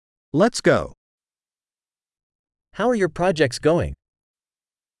Let's go. How are your projects going?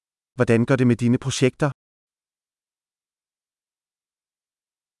 Hvordan går det med dine projekter?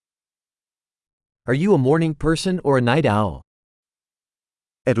 Are you a morning person or a night owl?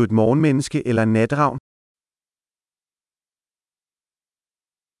 Er du et morgenmenneske eller en natravn?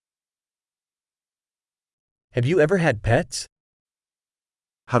 Have you ever had pets?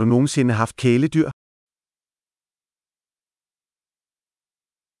 Har du nogensinde haft kæledyr?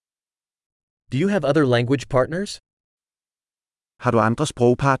 Do you have other language partners? Har du andre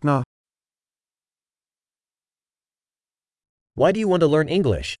sprogpartnere? Why do you want to learn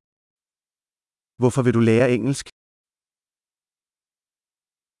English? Hvorfor vil du lære engelsk?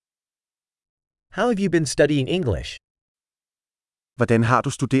 How have you been studying English? Hvordan har du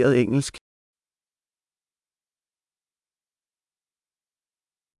studeret engelsk?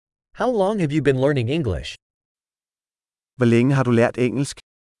 How long have you been learning English? Hvor længe har du lært engelsk?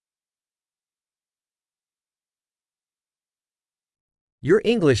 Your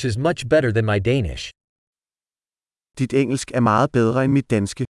English is much better than my Danish. Dit engelsk er meget bedre end mit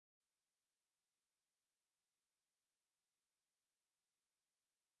danske.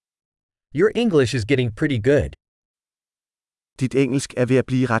 Your English is getting pretty good. Dit engelsk er ved at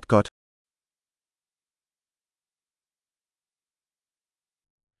blive ret godt.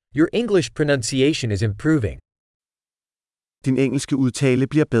 Your English pronunciation is improving. Din engelske udtale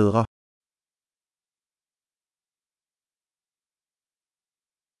bliver bedre.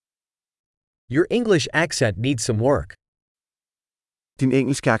 Your English accent needs some work. Din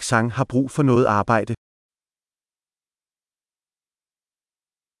engelske accent har brug for noget arbejde.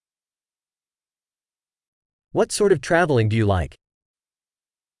 What sort of traveling do you like?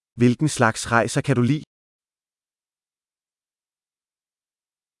 Hvilken slags rejser kan du lide?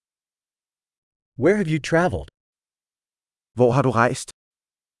 Where have you traveled? Hvor har du rejst?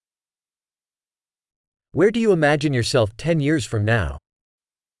 Where do you imagine yourself 10 years from now?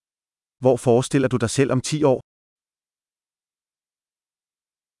 Hvor forestiller du dig selv om 10 år?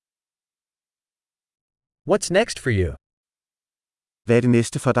 What's next for you? Hvad er det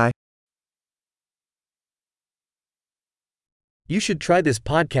næste for dig? You should try this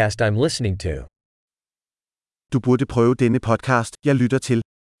podcast I'm listening to. Du burde prøve denne podcast, jeg lytter til.